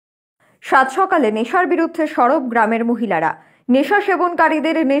সাত সকালে নেশার বিরুদ্ধে সরব গ্রামের মহিলারা। নেশা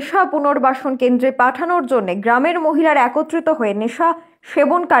সেবনকারীদের নেশা পুনর্বাসন কেন্দ্রে পাঠানোর জন্য গ্রামের মহিলারা একত্রিত হয়ে নেশা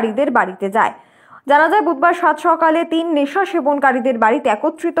সেবনকারীদের বাড়িতে যায়। জানা যায় বুধবার সাত সকালে 3 নেশা সেবনকারীদের বাড়িতে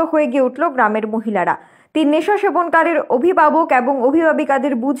একত্রিত হয়ে গিয়ে উঠল গ্রামের মহিলারা। 3 নেশা সেবনকারীর অভিভাবক এবং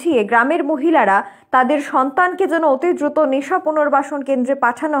অভিভাবিকাদের বুঝিয়ে গ্রামের মহিলারা তাদের সন্তানকে যেন অতি দ্রুত নেশা পুনর্বাসন কেন্দ্রে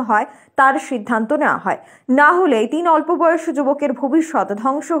পাঠানো হয় তার সিদ্ধান্ত নেওয়া হয়। না হলে 3 অল্প বয়সী যুবকের ভবিষ্যৎ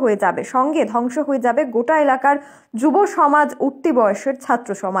ধ্বংস হয়ে যাবে, সঙ্গে ধ্বংস হয়ে যাবে গোটা এলাকার যুব সমাজ, উঠতি বয়সের ছাত্র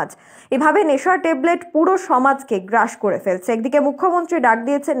সমাজ। এভাবে নেশার ট্যাবলেট পুরো সমাজকে গ্রাস করে ফেলছে। একদিকে মুখ্যমন্ত্রী ডাক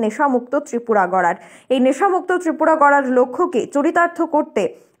দিয়েছেন নেশামুক্ত ত্রিপুরা গড়ার। এই নেশামুক্ত ত্রিপুরা গড়ার লক্ষ্যকে চরিতার্থ করতে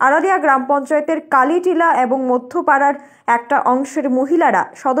আরালিয়া গ্রাম পঞ্চায়েতের কালীটিলা এবং মধ্যপাড়ার একটা অংশের মহিলারা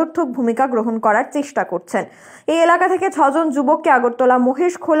সদর্থক ভূমিকা গ্রহণ করার চেষ্টা করছেন। এই এলাকা থেকে 6 জন যুবককে আগরতলা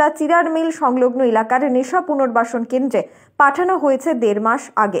মহেশখোলা চিরার মিল সংলগ্ন এলাকার নেশা পুনর্বাসন কেন্দ্রে পাঠানো হয়েছে 1.5 মাস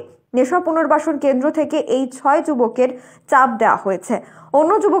আগে। নেশা পুনর্বাসন কেন্দ্র থেকে এই 6 যুবকের চাপ দেওয়া হয়েছে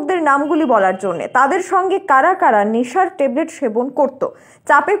অন্য যুবকদের নামগুলি বলার জন্য। তাদের সঙ্গে কারা কারা নেশার ট্যাবলেট সেবন করত,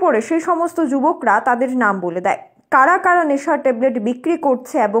 চাপে পড়ে সেই সমস্ত যুবকরা তাদের নাম বলে দেয়। কারা কারা নেশার ট্যাবলেট বিক্রি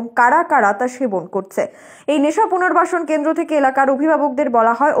করছে এবং কারা কারা তা সেবন করছে। এই নেশা পুনর্বাসন কেন্দ্র থেকে এলাকার অভিভাবকদের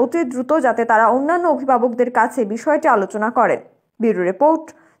বলা হয় অতি দ্রুত যাতে তারা অন্যান্য অভিভাবকদের কাছে বিষয়টি আলোচনা করেন। Bureau report,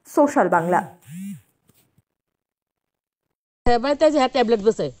 social Bangla. Tablet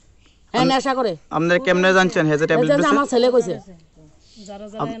বসে নেশা করে আপনারা কেমনে জানছেন হে যে ট্যাবলেট বসে? আমার ছেলে কইছে।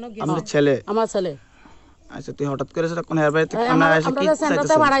 আমার ছেলে? আমার ছেলে। আচ্ছা, তুই হঠাৎ করে সেটা কোন হেয়ার বাড়িতে আপনারা এসে কি চাইতেছেন?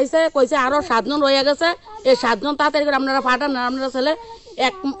 সেন্টারতে বাড়াইছে, কইছে আরো 7 জন রয়ে গেছে, এই 7 জন তাড়াতাড়ি করে আপনারা পাঠান, আপনারা ছেলে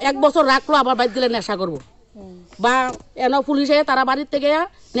এক বছর রাখলো আবার বাড়ি দিলে নেশা করব। বা এনো পুলিশে তারা বাড়ির থেকে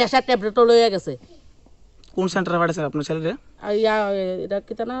নেশার ট্যাবলেটও লয়ে গেছে। কোন সেন্টারে পাঠাইছেন আপনার ছেলেরে? এটা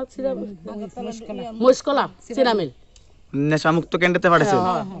কি তা না ছিল মহেশখোলা চিরামিল নেশামুক্ত কেন্দ্রতে পাঠাইছেন?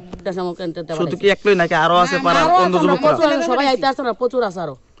 নেশামুক্ত কেন্দ্রতে। শুধু কি একলাই নাকি আরো আছে পাড়ার অন্য যুবকরা? সবাই আইতে আছে না, প্রচুর আছে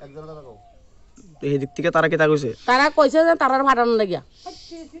আরো। এই দিক থেকে তারা কি তা কইছে? তারা কইছে যে তারা ভাড়ানো লাগিয়া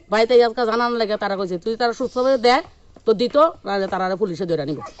বাড়িতে আজকে জানানো লাগে। তারা কইছে তুই তারা সুস্থভাবে দেয় তো দিত, নাহলে তারা পুলিশে ধরে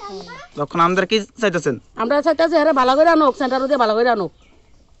নিব। তখন আমাদের কি চাইতেছেন? আমরা চাইতেছি হেরে ভালো করে আনুক, সেন্টারও দিয়ে ভালো করে আনুক,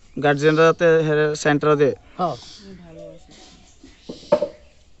 গার্জিয়ানরা যাতে হেরে সেন্টারও দে। হ্যাঁ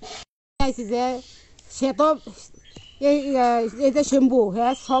যে সে তো এই যে শ্যাম্পু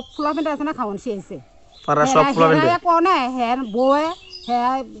হ্যাঁ সব ফুলাফেন্টা আছে না খাওয়ান শিয়েছে পাড়া সব ফুলাফেন্টা কোনে হ্যাঁ বয়ে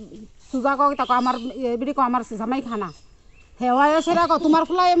হ্যাঁ সুজা কক তাকো আমার এবিডি কো আমার জামাই খানা হেওয়ায় সেরা কো তোমার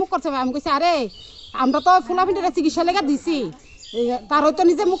ফুলা এমুক করছে। আমি কইছি আরে আমরা তো ফুলাফেন্টা চিকিৎসা লেগে দিছি, তার হয়তো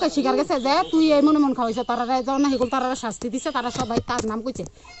নিজে মুখে স্বীকার গেছে যে তুই এমন এমন খাওয়াইছে, তারা যখন সেগুলো তারা শাস্তি দিছে, তারা সবাই তার নাম কইছে।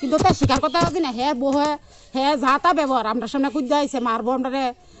 কিন্তু তাই স্বীকার করতে পারছি না। হ্যাঁ বহে হ্যাঁ যা তা ব্যবহার আমরা সামনে কুদ্দা আইছে মারবো আমরা।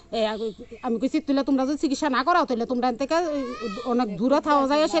 আমি কইছি তুলে তোমরা যদি চিকিৎসা না করাও তাহলে তোমরা থেকে অনেক দূরে থাকা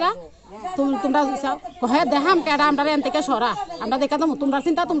যায় সেরা তোমরা হ্যাঁ দেখাম কেডা আমরা এন থেকে সরা আমরা দেখা দাম তোমরা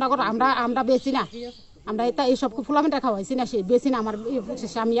চিন্তা তোমরা করো, আমরা বেশি না, আমরা এটা এইসব ফুলামেন্টা খাওয়াইছি না, সে বেশি না আমার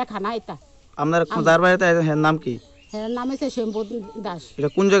স্বামীয়া খানা। এটা আপনার যার বাড়িতে নাম কি? হ্যাঁ নাম হচ্ছে শ্যাম্পু দাস। এটা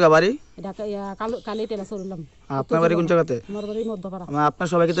কোন জায়গা বাড়ি? এটা কালীটিলা চললাম। আপনার বাড়ি কোন জায়গাতে? আমার বাড়ি মধ্যপাড়া। আপনার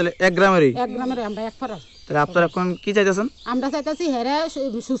সবাই কি তাহলে এক গ্রামেরই? এক গ্রামের, আমরা এক পাড়া। তাহলে আপনারা এখন কি চাইতেছেন? আমরা চাইতেছি হেরে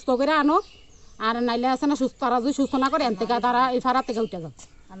সুস্থ করে আনো, আর নাইলে আছে না সুস্থ, তারা যদি সুস্থ না করে এন থেকে তারা এই ফাড়া থেকে উঠে যাচ্ছে।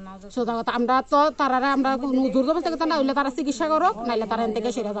 সোজা কথা আমরা তো তারা আমরা জোর জবরদস্তি কথা না হইলে তারা চিকিৎসা করো, নাইলে তারা এন থেকে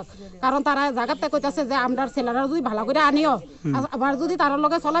সেরে যাক। কারণ তারা জায়গাতে কইতাছে যে আমরা ছেলেরা যদি ভালো করে আনিও, আবার যদি তার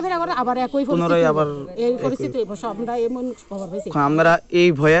লগে চলাফেরা করে আবার একই পরিস্থিতি, আবার এই পরিস্থিতি আমরা এমন খবর পাইছি। আমরা এই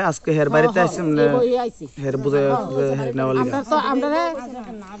ভয়ে আজকে হের বাড়িতে আইছি, হের বুঝে আমরা তো আমরা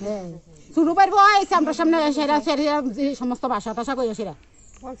শুরু পারবো আইছি আমরা সামনে সেরা সেরা যে সমস্ত ভাষা টাষা কই সেরা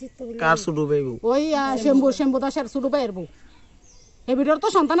কার শুরু পাইবো? ওই শ্যাম্পু দাসের শুরু পাইবো। এই ভিডিওর তো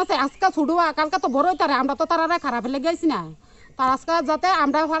সন্তান আছে, আজকে ছুটু কালকে তো বড়ই তারা, আমরা তো তারা খারাপ ফেলে গেছি না। তার আজকে যাতে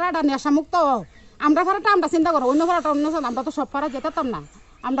আমরা ভাড়াটা নেশামুক্ত, আমরা ভাড়াটা আমরা চিন্তা করো, অন্য ভাড়াটা অন্য, আমরা তো সব ভাড়া যেতাম না।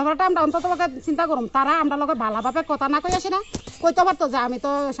 আমরা ভাড়াটা আমরা অন্তত চিন্তা করুম, তারা আমরা লগে ভালোভাবে কথা না কই আসে না, কইতে পারতো যে আমি তো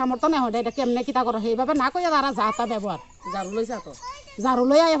সামর্থ্য নেই হয় এটা কেমনে কিতা করো, সেইভাবে না কইয়া তারা যা তা ব্যবহার ঝাড়ু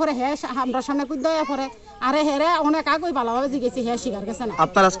লইয়া এরপরে হ্যাঁ আমরা সামনে কুদ দেয় এরপরে আরে হেরে অনেক আগেই ভালোভাবে জিগেছি, হ্যাঁ শিকার গেছে না।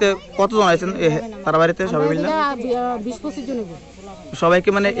 আপনার আজকে কতজন আইছেন তার বাড়িতে? সবাই মিলে 20-25 জন। সবাইকে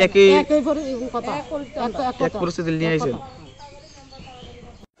মানে একই কথা এক পরিস্থিতি নিয়ে আইছেন।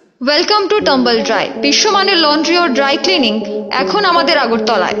 ওয়েলকাম টু টাম্বল ড্রাই, বিশ্বমানের লন্ড্রি ও ড্রাই ক্লিনিং এখন আমাদের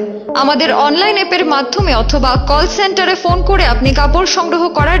আগরতলায়। আমাদের অনলাইন অ্যাপের মাধ্যমে অথবা কল সেন্টারে ফোন করে আপনি কাপড় সংগ্রহ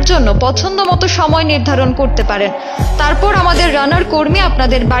করার জন্য পছন্দ মতো সময় নির্ধারণ করতে পারেন। তারপর আমাদের রানার কর্মী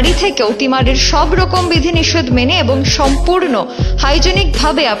আপনাদের বাড়ি থেকে অতিমারির সব রকম বিধিনিষেধ মেনে এবং সম্পূর্ণ হাইজেনিক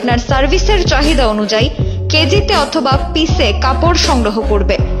ভাবে আপনার সার্ভিসের চাহিদা অনুযায়ী কেজিতে অথবা পিসে কাপড় সংগ্রহ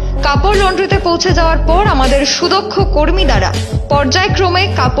করবে। কাপড় লন্ড্রিতে পৌঁছে যাওয়ার পর আমাদের সুদক্ষ কর্মী দ্বারা পর্যায়ক্রমে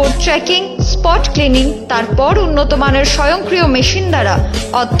কাপড় ট্র্যাকিং, স্পট ক্লিনিং, তারপর উন্নত মানের স্বয়ংক্রিয় মেশিন দ্বারা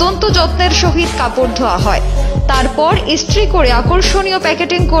অত্যন্ত যত্নের সহিত কাপড় ধোয়া হয়। তারপর ইস্ত্রি করে আকর্ষণীয়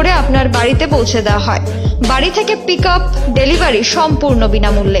প্যাকেটিং করে আপনার বাড়িতে পৌঁছে দেওয়া হয়। বাড়ি থেকে পিক আপ, ডেলিভারি সম্পূর্ণ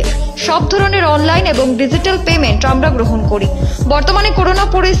বিনামূল্যে। সব ধরনের অনলাইন এবং ডিজিটাল পেমেন্ট আমরা গ্রহণ করি। বর্তমানে করোনা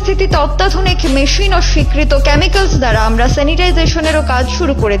পরিস্থিতিতে অত্যাধুনিক মেশিন ও স্বীকৃত কেমিক্যালস দ্বারা আমরা স্যানিটাইজেশনেরও কাজ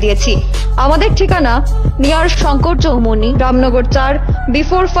শুরু করে দিয়েছি। আমাদের ঠিকানা near Shankar Chowmuhani, Ramnagar 4,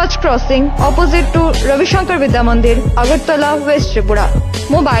 before first crossing, opposite to Ravishankar বিদ্যা মন্দির, Agartala, West Tripura.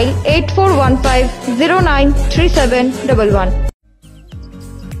 Mobile 8415093711।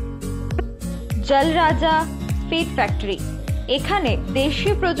 জলরাজা feed factory. এখানে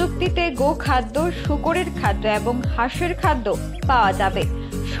দেশীয় প্রযুক্তিতে গো খাদ্য, শূকরের খাদ্য এবং হাঁসের খাদ্য পাওয়া যাবে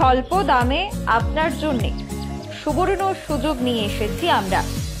স্বল্প দামে। আপনার জন্য সুবর্ণ সুযোগ নিয়ে এসেছি আমরা।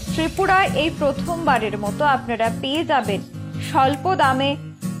 ত্রিপুরায় এই প্রথমবারের মতো আপনারা পেয়ে যাবেন স্বল্প দামে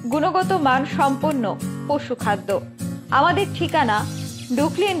গুণগত মান সম্পন্ন পশু খাদ্য। আমাদের ঠিকানা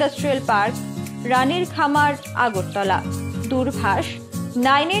ডুকলি ইন্ডাস্ট্রিয়াল পার্ক, রানীর খামার, Agartala. দূরভাষ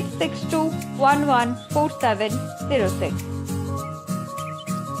 9862114706।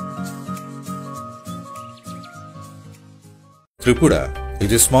 Tripura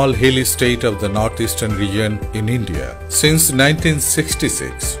is a small hilly state of the northeastern region in India. Since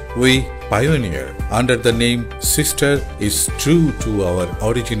 1966, we pioneer under the name Sister is true to our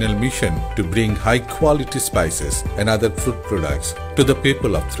original mission to bring high quality spices and other food products to the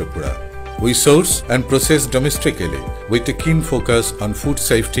people of Tripura. We source and process domestically with a keen focus on food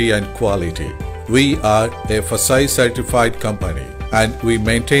safety and quality. We are a FSI certified company and we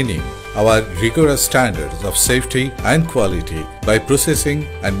maintaining our rigorous standards of safety and quality by processing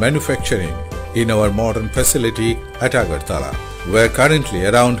and manufacturing in our modern facility at Agartala, where currently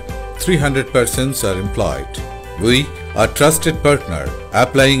around 300 persons are employed. We are trusted partner,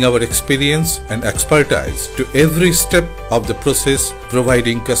 applying our experience and expertise to every step of the process,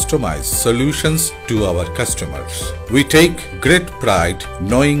 providing customized solutions to our customers. We take great pride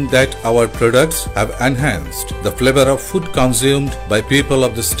knowing that our products have enhanced the flavor of food consumed by people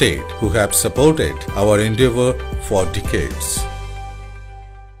of the state who have supported our endeavor for decades.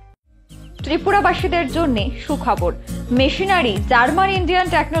 ত্রিপুরাবাসীদের জন্য সুখবর। Machinery German Indian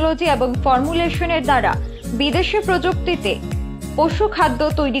technology এবং ফর্মুলেশনের দ্বারা বিদেশি প্রযুক্তিতে পশু খাদ্য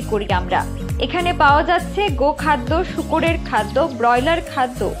তৈরি করি আমরা। এখানে পাওয়া যাচ্ছে গো খাদ্য, শূকরের খাদ্য, ব্রয়লার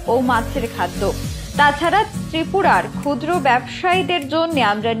খাদ্য ও মাছের খাদ্য। তাছাড়া ত্রিপুরার ক্ষুদ্র ব্যবসায়ীদের জন্য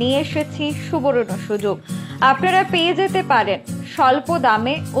আমরা নিয়ে এসেছি সুবর্ণ সুযোগ। আপনারা পেয়ে যেতে পারেন স্বল্প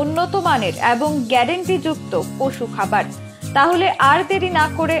দামে উন্নত মানের এবং গ্যারেন্টিযুক্ত পশু খাবার। তাহলে আর দেরি না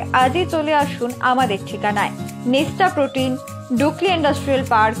করে আজই চলে আসুন আমাদের ঠিকানায়। নেস্টা প্রোটিন, ডুকলি ইন্ডাস্ট্রিয়াল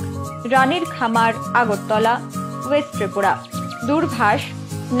পার্ক, রানীর খামার, আগরতলা, ওয়েস্ট ত্রিপুরা। দূরভাষ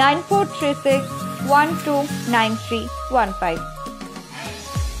 9436129315।